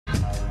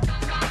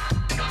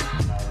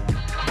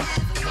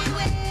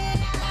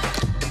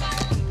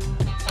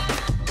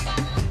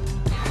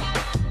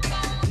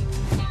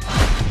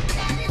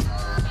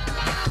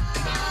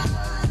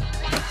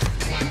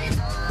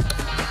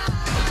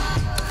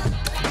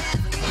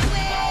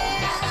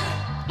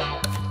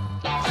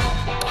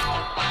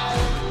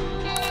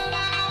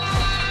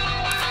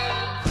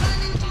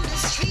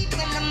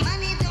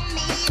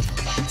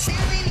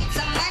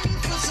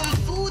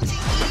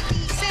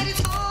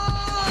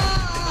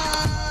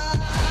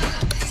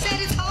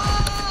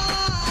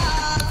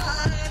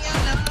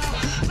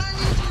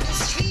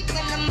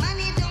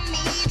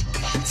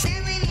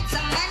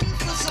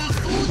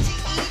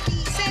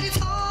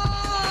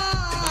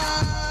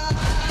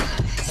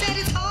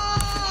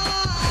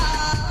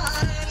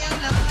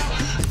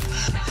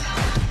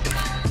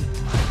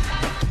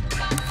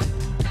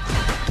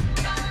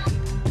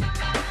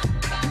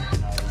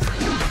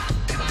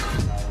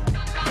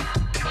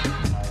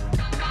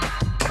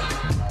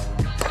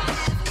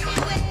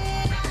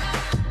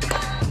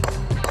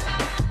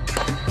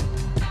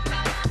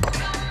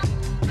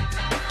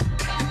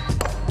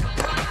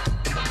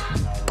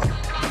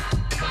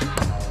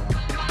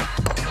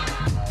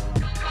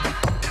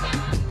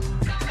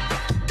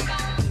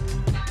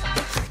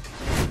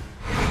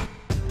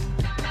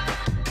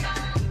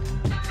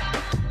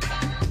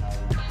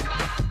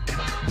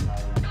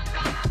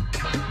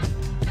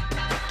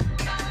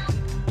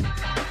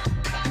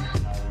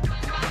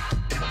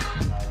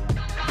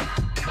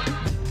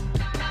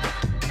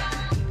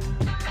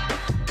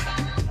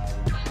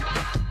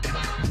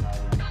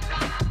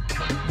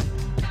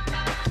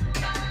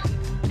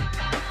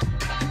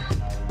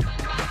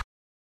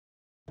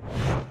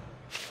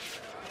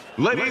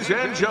Ladies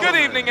and gentlemen. Good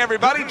evening,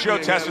 everybody. Joe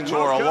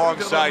Tessitore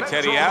alongside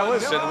Teddy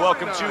Atlas, and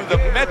welcome to the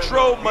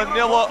Metro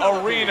Manila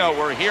Arena.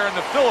 We're here in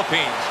the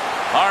Philippines.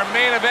 Our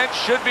main event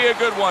should be a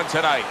good one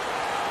tonight.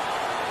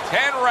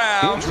 10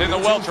 rounds in the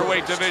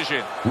welterweight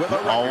division.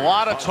 A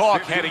lot of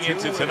talk heading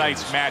into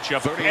tonight's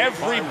matchup.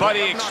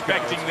 Everybody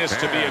expecting this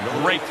to be a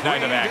great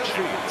night of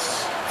action.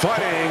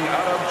 Fighting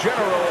out of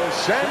General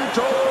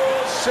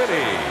Santos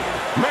City,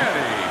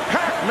 Manny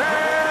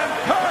Pac-Man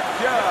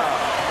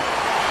Pacquiao.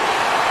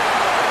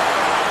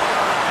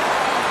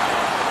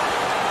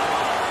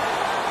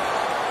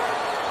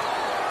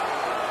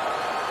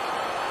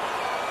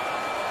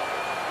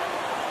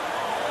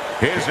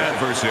 His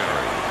adversary.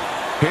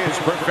 His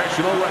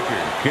professional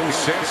record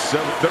consists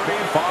of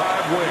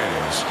 35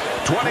 wins,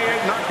 28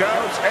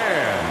 knockouts,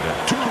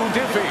 and 2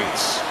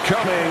 defeats.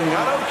 Coming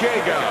out of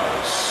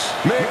Cagos,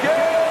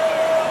 Miguel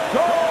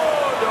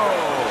Cotto.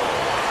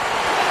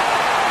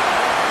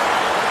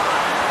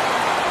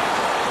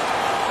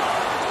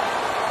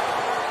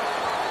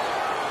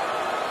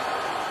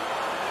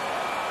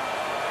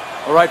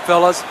 All right,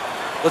 fellas,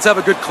 let's have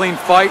a good, clean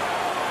fight.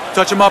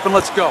 Touch him up and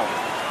let's go.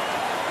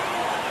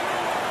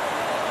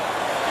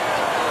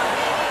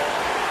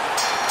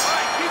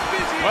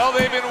 Well,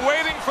 they've been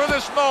waiting for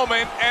this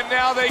moment, and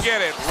now they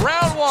get it.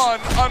 Round 1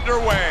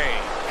 underway.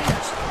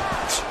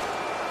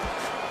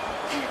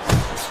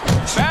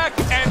 Back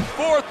and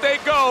forth they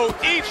go,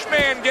 each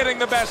man getting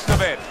the best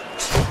of it.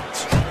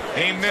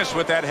 He missed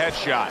with that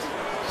headshot.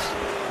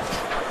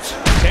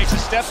 Takes a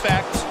step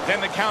back, then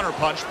the counter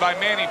punch by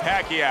Manny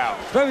Pacquiao.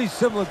 Very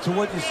similar to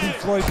what you see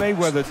Floyd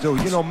Mayweather do.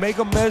 You know, make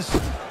a miss,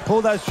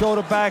 pull that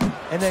shoulder back,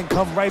 and then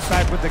come right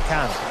back with the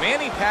counter.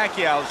 Manny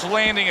Pacquiao's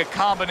landing a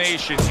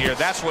combination here.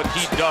 That's what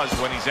he does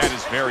when he's at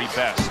his very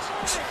best.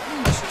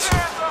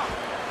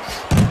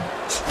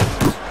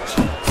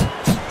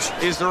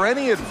 Is there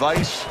any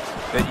advice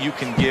that you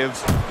can give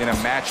in a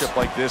matchup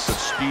like this of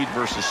speed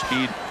versus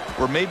speed,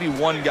 where maybe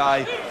one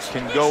guy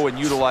can go and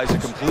utilize a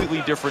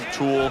completely different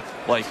tool,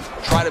 like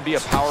try to be a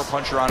power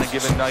puncher on a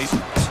given night,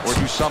 or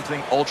do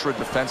something ultra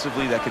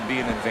defensively that could be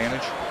an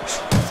advantage?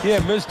 Yeah,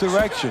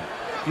 misdirection.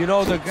 You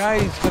know, the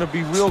guy's going to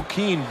be real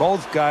keen,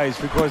 both guys,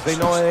 because they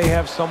know they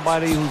have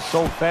somebody who's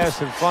so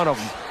fast in front of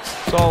them.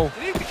 So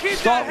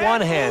start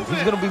one hand.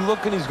 He's going to be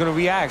looking, he's going to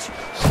react.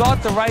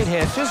 Start the right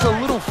hand. Just a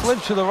little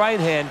flinch to the right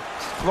hand.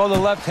 Throw the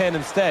left hand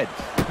instead.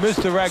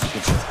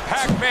 Misdirection.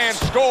 Pac-Man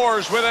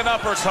scores with an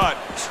uppercut.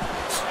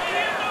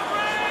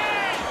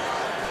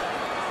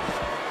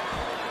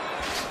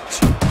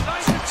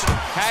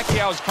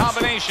 Pacquiao's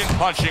combination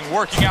punching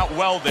working out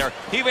well there.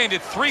 He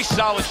landed 3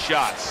 solid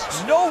shots.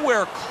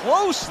 Nowhere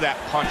close that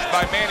punch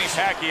by Manny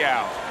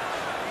Pacquiao.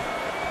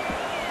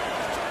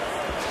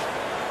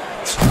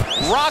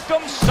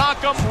 Rock'em,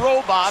 sock'em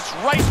robots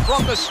right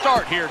from the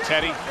start here,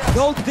 Teddy.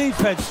 No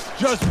defense,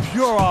 just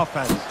pure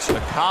offense. The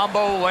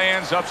combo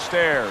lands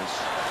upstairs.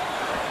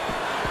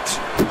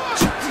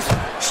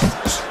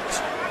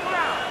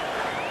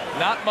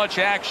 Not much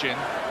action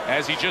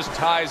as he just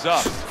ties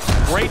up.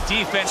 Great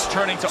defense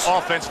turning to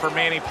offense for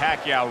Manny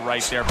Pacquiao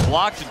right there.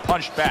 Blocked and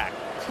punched back.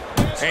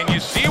 And you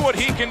see what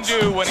he can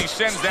do when he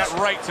sends that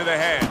right to the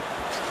head.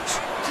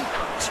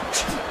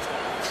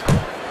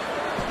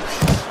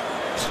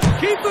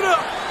 Keep it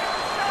up!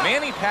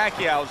 Manny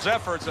Pacquiao's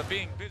efforts of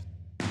being busy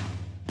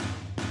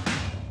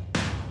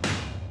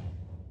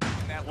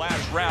in that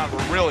last round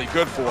were really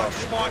good for him.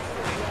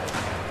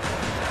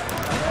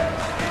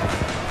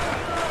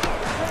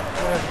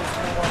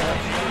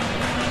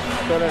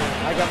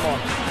 I got more.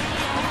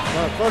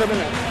 No, throw them in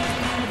there.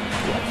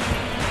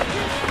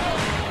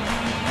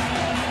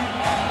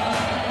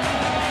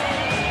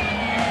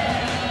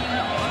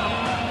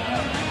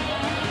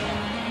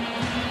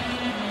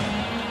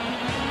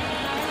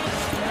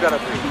 You gotta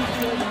breathe.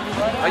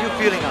 How are you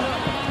feeling on it?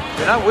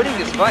 You're not winning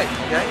this fight,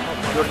 okay?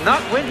 You're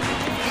not winning.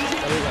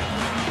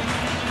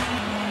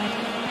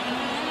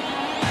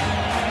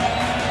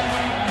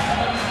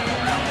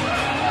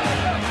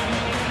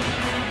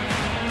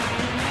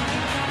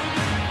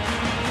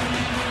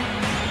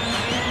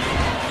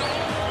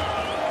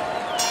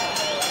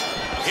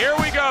 Here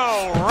we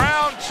go.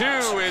 Round 2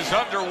 is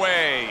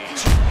underway.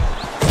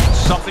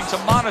 Something to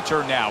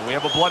monitor now. We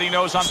have a bloody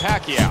nose on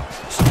Pacquiao.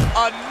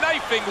 A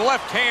knifing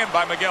left hand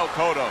by Miguel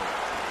Cotto.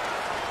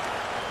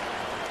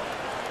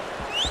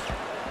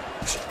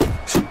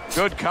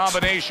 Good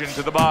combination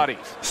to the body.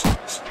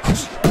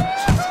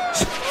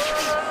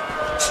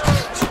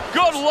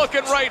 Good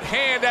looking right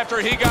hand after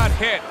he got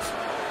hit.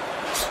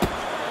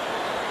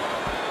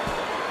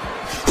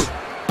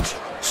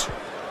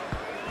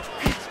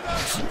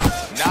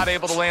 Not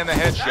able to land the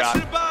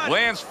headshot.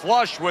 Lands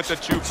flush with the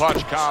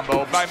 2-punch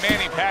combo by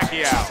Manny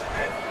Pacquiao.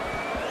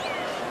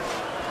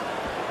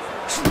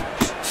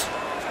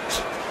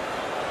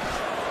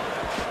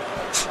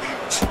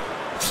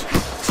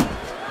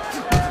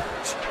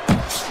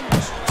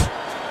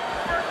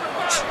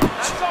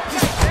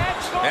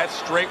 That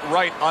straight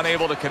right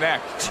unable to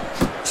connect.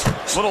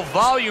 Little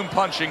volume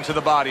punching to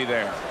the body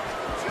there.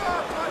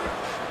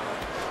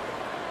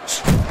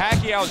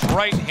 Pacquiao's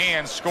right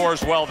hand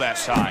scores well that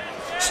time.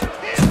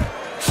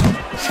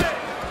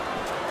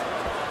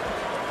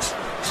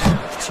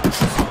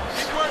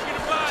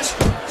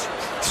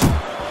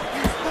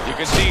 You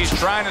can see he's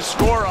trying to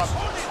score up.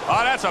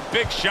 Oh, that's a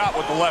big shot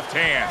with the left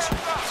hand.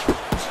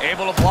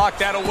 Able to block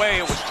that away.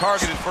 It was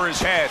targeted for his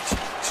head.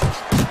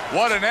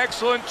 What an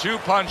excellent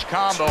two-punch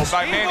combo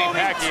by Manny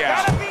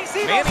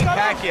Pacquiao. Manny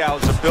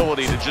Pacquiao's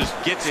ability to just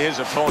get to his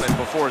opponent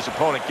before his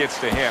opponent gets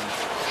to him,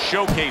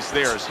 showcased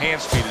there. His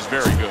hand speed is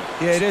very good.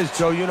 Yeah, it is,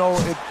 Joe. You know,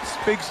 it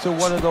speaks to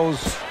one of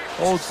those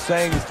old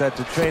sayings that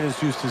the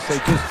trainers used to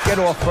say, just get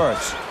off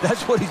first.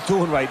 That's what he's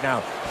doing right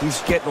now. He's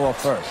getting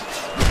off first.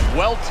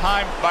 Well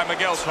timed by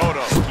Miguel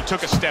Cotto. He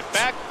took a step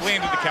back,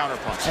 landed the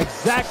counterpunch.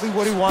 Exactly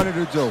what he wanted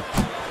to do.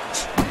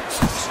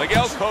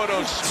 Miguel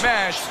Cotto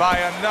smashed by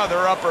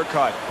another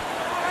uppercut.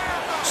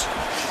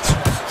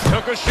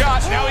 Took a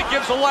shot, now he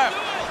gives a left.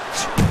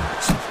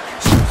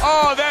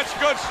 Oh, that's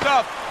good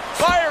stuff.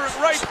 Fire it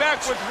right back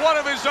with one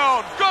of his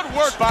own. Good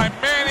work by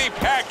Manny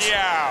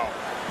Pacquiao.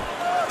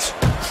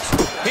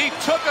 He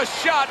took a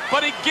shot,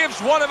 but he gives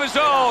one of his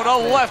own. A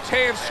left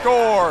hand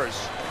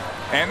scores.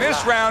 And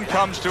this round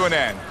comes to an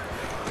end.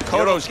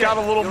 Cotto's got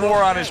a little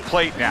more on his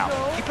plate now.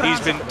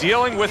 He's been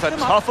dealing with a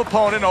tough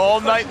opponent all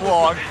night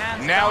long.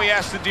 Now he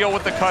has to deal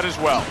with the cut as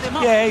well.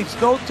 Yeah, it's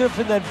no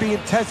different than being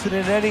tested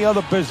in any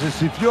other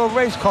business. If you're a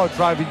race car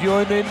driver,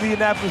 you're in the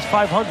Indianapolis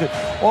 500,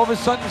 all of a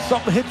sudden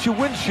something hits your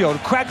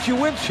windshield, cracks your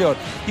windshield.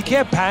 You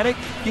can't panic.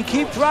 You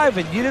keep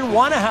driving. You didn't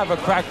want to have a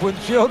cracked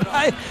windshield,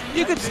 right?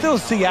 You can still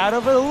see out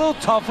of it, a little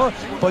tougher,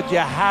 but you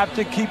have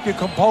to keep your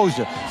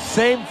composure.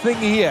 Same thing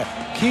here.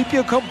 Keep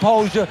your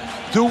composure.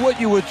 Do what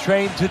you were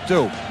trained to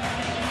do.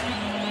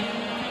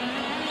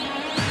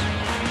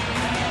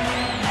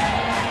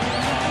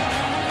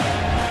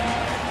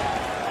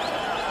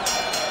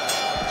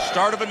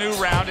 Start of a new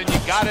round, and you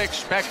got to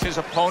expect his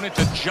opponent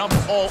to jump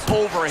all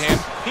over him.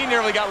 He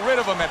nearly got rid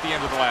of him at the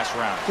end of the last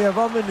round. Yeah, if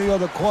I'm in the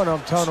other corner,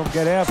 I'm telling him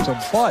get after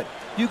him, but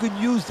you can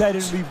use that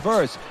in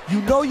reverse.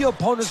 You know your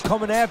opponent's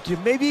coming after you.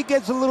 Maybe he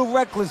gets a little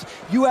reckless.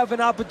 You have an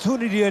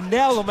opportunity to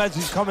nail him as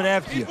he's coming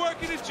after you. He's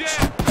working the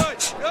jab.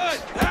 Good.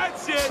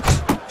 That's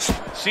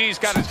it. See, he's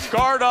got his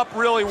guard up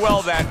really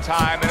well that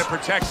time, and it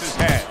protects his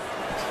head.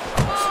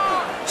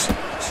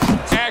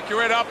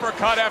 Accurate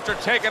uppercut after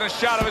taking a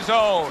shot of his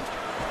own.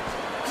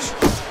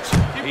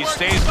 He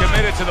stays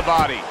committed to the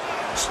body.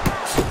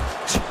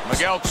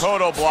 Miguel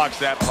Cotto blocks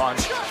that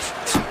punch.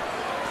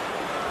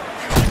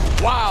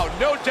 Wow,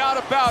 no doubt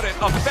about it,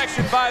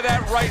 affected by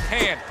that right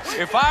hand.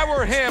 If I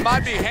were him,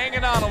 I'd be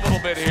hanging on a little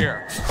bit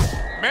here.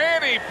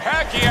 Manny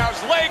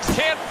Pacquiao's legs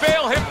can't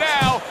fail him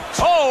now.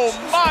 Oh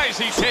my, is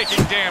he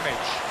taking damage.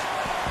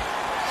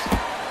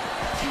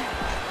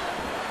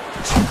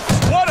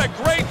 What a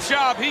great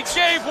job. He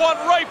gave one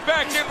right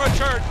back in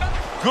return.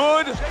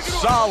 Good,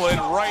 solid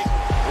right.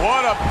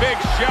 What a big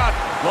shot.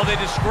 Well, they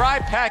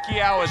describe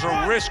Pacquiao as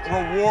a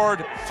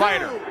risk-reward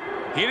fighter.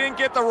 He didn't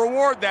get the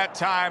reward that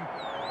time.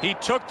 He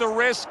took the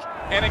risk,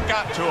 and it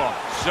got to him.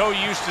 So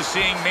used to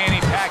seeing Manny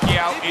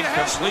Pacquiao in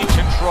complete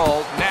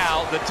control.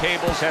 Now the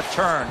tables have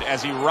turned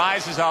as he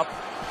rises up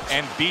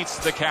and beats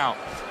the count.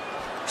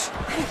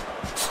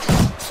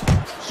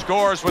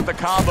 Scores with the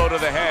combo to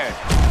the head.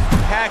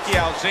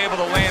 Pacquiao's able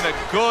to land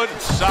a good,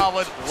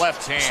 solid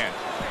left hand.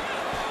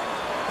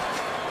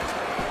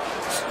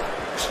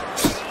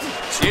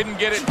 Didn't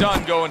get it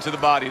done going to the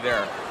body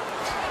there.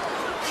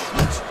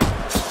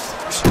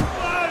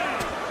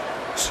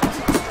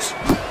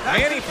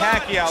 Manny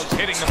Pacquiao's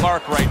hitting the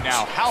mark right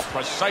now. How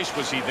precise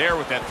was he there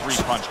with that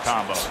three-punch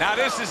combo? Now,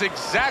 this is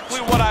exactly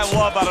what I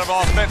love out of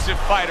an offensive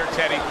fighter,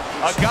 Teddy.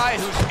 A guy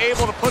who's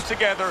able to put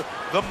together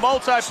the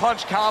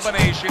multi-punch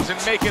combinations and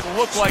make it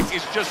look like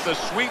it's just a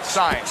sweet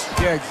science.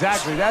 Yeah,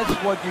 exactly. That's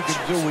what you can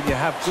do when you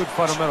have good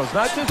fundamentals.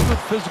 Not just good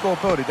physical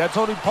ability. That's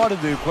only part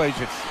of the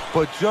equation.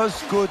 But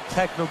just good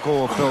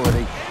technical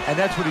ability. And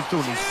that's what he's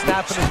doing. He's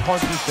snapping his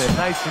punches. They're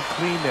nice and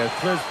clean. They're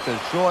crisp. They're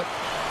short.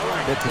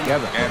 They're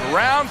together. And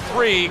round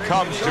 3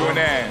 comes to an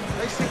end.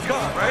 Nice and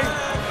cut, right?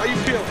 How you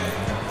feeling?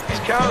 He's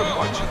counter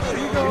punching.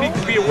 You need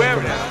to be aware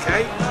of that,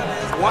 okay?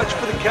 Watch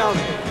for the counter.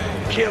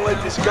 You can't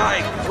let this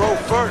guy throw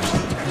first.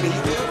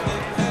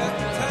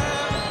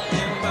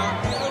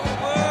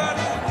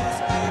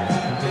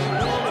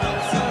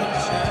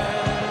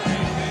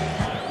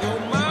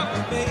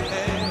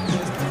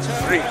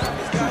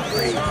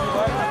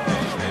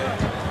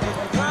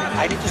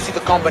 I need to see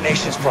the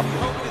combinations from you.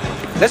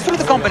 Let's do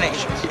the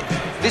combinations.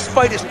 This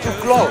fight is too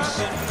close.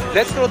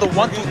 Let's throw the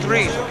 1, 2,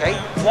 3s, okay?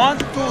 1,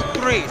 2,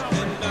 3.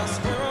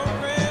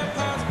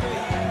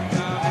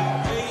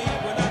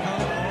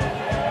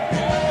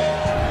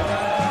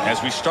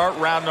 As we start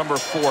round number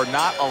 4,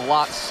 not a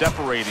lot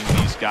separating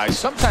these guys.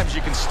 Sometimes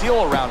you can steal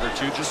a round or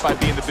two just by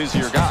being the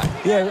busier guy.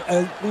 Yeah,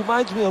 it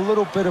reminds me a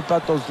little bit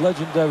about those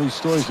legendary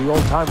stories the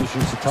old-timers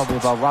used to tell me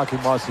about Rocky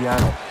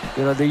Marciano.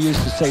 You know, they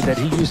used to say that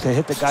he used to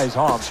hit the guy's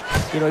arms.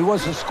 You know, he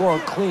wasn't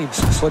scoring clean,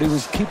 but he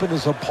was keeping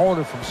his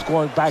opponent from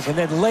scoring back. And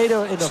then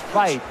later in the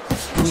fight,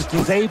 he was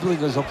disabling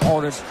his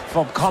opponent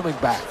from coming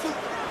back.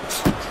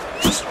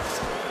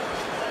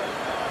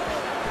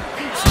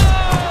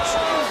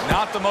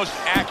 not the most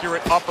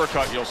accurate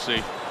uppercut you'll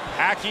see.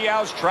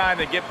 Pacquiao's trying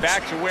to get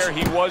back to where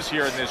he was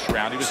here in this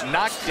round. He was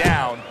knocked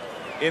down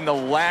in the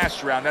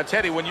last round. Now,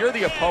 Teddy, when you're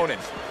the opponent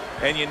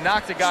and you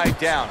knock the guy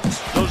down,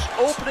 those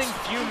opening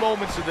few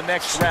moments of the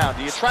next round,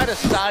 do you try to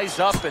size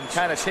up and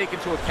kind of take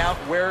into account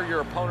where your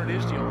opponent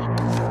is? Do you look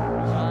into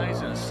his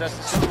eyes and assess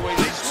the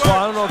situation? Well,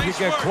 I don't know if you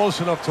get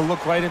close enough to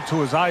look right into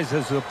his eyes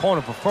as the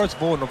opponent, but first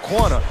of all, in the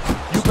corner,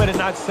 you better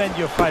not send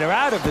your fighter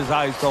out if his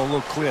eyes don't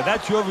look clear.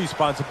 That's your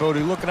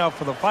responsibility, looking out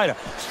for the fighter.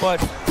 But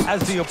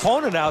as the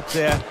opponent out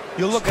there,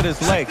 you look at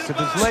his legs. If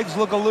his legs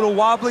look a little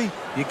wobbly,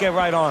 you get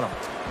right on him.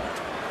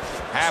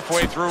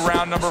 Halfway through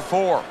round number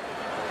 4.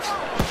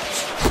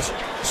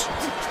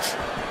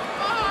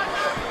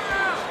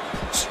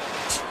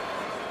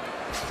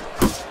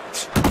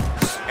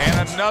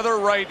 And another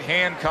right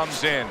hand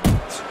comes in.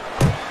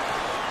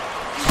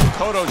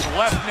 Cotto's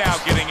left now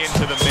getting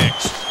into the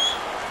mix.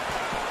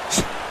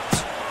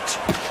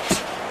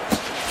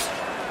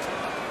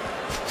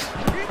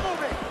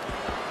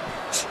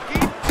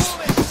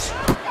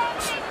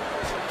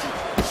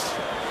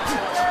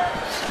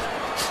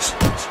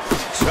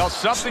 Well,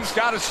 something's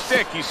got to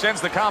stick. He sends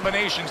the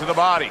combination to the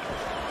body.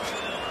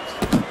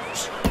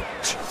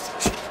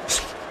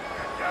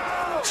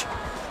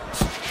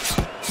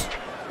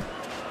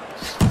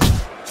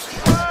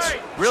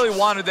 Really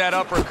wanted that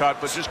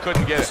uppercut, but just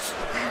couldn't get it.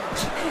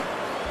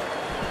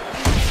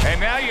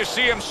 And now you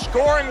see him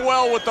scoring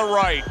well with the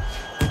right.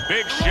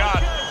 Big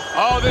shot.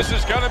 Oh, this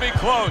is going to be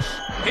close.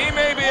 He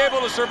may be able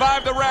to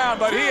survive the round,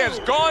 but he has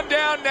gone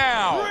down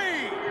now.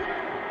 3,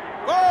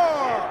 4,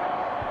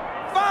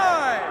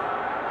 5.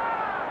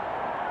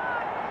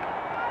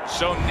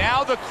 So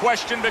now the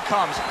question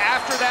becomes,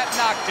 after that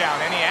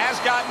knockdown, and he has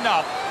gotten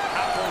up.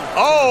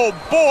 Oh,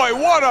 boy,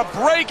 what a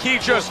break he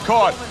just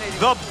caught.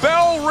 The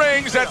bell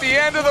rings at the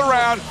end of the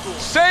round,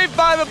 saved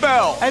by the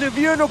bell. And if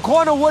you're in the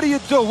corner, what do?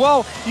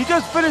 Well, you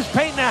just finished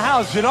painting the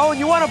house, you know, and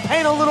you want to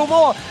paint a little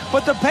more,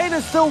 but the paint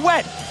is still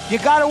wet. You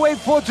got to wait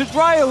for it to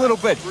dry a little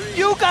bit.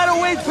 You got to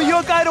wait for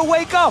your guy to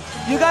wake up.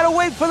 You got to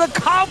wait for the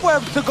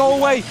cobwebs to go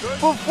away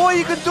before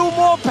you can do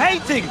more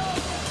painting.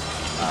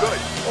 Good.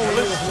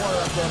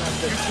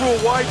 You threw a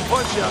wide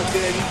punch out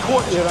there and he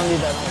caught you. You don't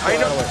need that. I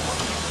know.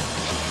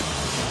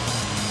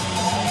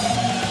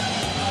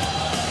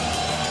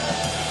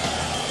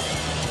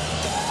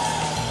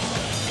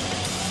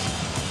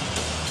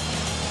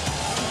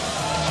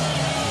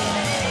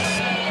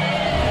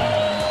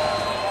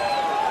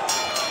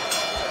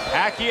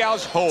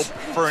 Pacquiao's hope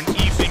for an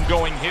evening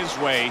going his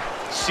way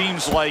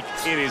seems like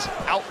it is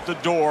out the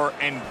door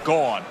and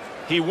gone.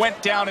 He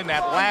went down in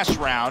that last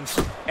round,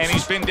 and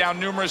he's been down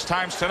numerous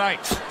times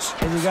tonight.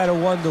 And you got to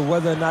wonder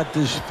whether or not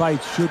this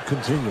fight should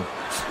continue.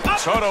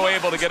 Cotto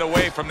able to get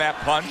away from that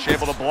punch,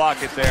 able to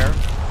block it there.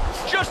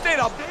 Just ate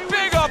a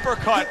big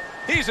uppercut.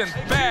 He's in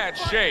bad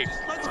shape.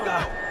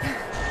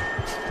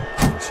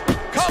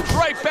 Comes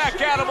right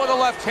back at him with a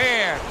left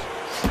hand.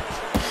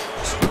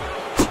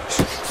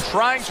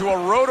 Trying to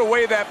erode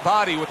away that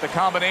body with the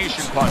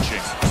combination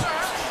punching.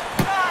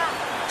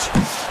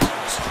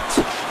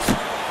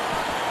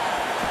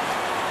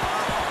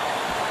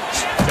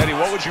 Eddie,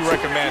 what would you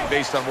recommend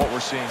based on what we're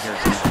seeing here?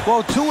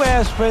 Well, 2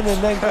 aspirin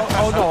and then go.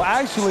 Oh, no,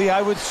 actually,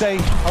 I would say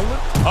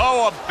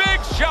Oh, a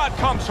big shot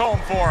comes home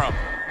for him.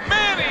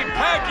 Manny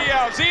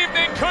Pacquiao's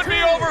evening could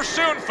be over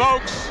soon,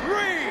 folks. 3,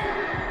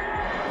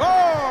 4,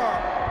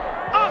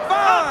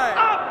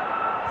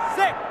 5,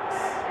 6.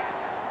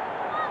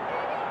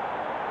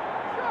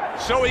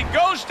 So he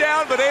goes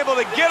down, but able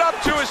to get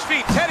up to his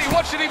feet. Teddy,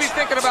 what should he be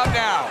thinking about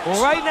now?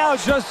 Well, right now,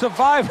 just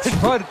surviving,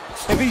 but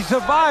if he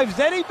survives,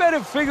 then he better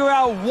figure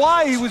out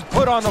why he was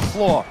put on the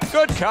floor.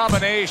 Good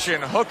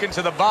combination, hooking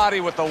to the body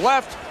with the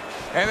left,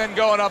 and then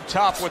going up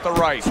top with the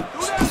right.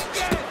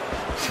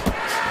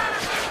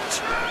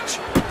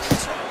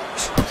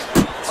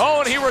 Oh,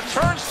 and he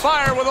returns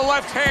fire with a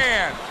left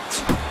hand.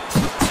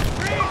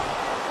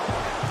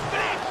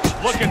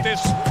 Look at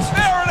this.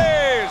 There it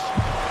is.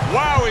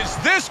 Wow, is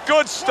this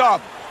good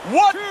stuff?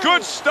 What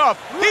good stuff.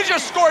 He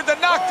just scored the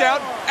knockdown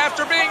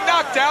after being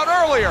knocked out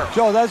earlier.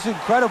 Joe, that's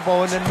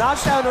incredible. And the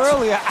knockdown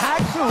earlier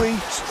actually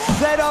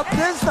set up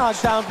this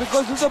knockdown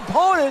because his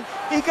opponent,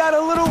 he got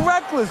a little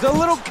reckless, a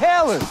little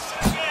careless.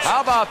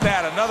 How about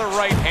that? Another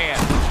right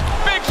hand.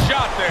 Big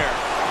shot there.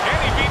 Can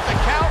he beat the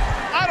count?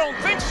 I don't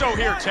think so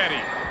here,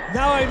 Teddy.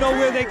 Now I know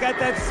where they got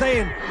that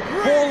saying,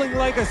 falling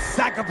like a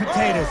sack of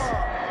potatoes.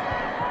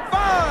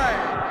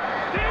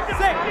 5,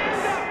 6,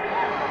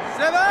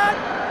 7,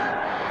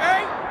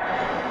 8,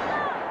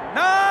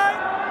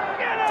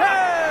 9, 10.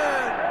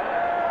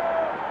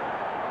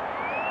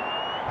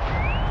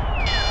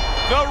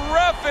 The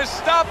ref is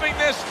stopping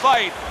this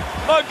fight.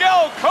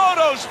 Miguel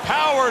Cotto's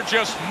power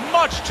just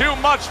much too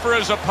much for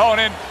his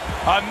opponent.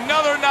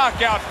 Another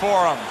knockout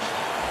for him.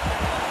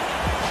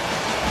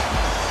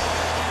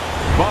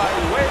 By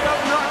way of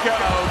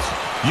knockout,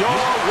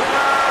 your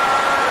winner,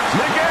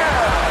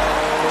 Miguel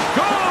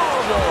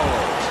Cotto.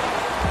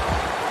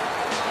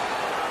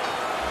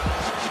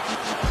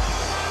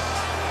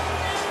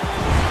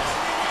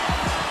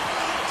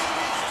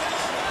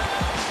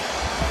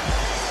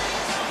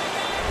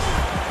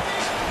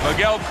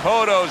 Miguel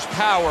Cotto's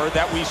power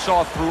that we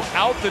saw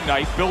throughout the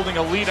night, building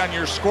a lead on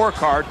your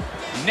scorecard,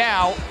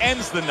 now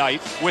ends the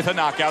night with a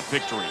knockout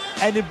victory.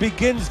 And it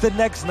begins the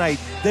next night,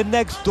 the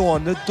next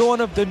dawn, the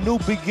dawn of the new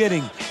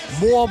beginning.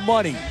 More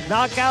money.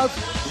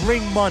 Knockouts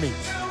bring money.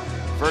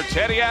 For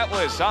Teddy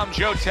Atlas, I'm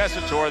Joe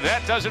Tessitore.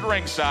 That does it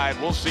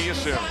ringside. We'll see you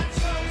soon.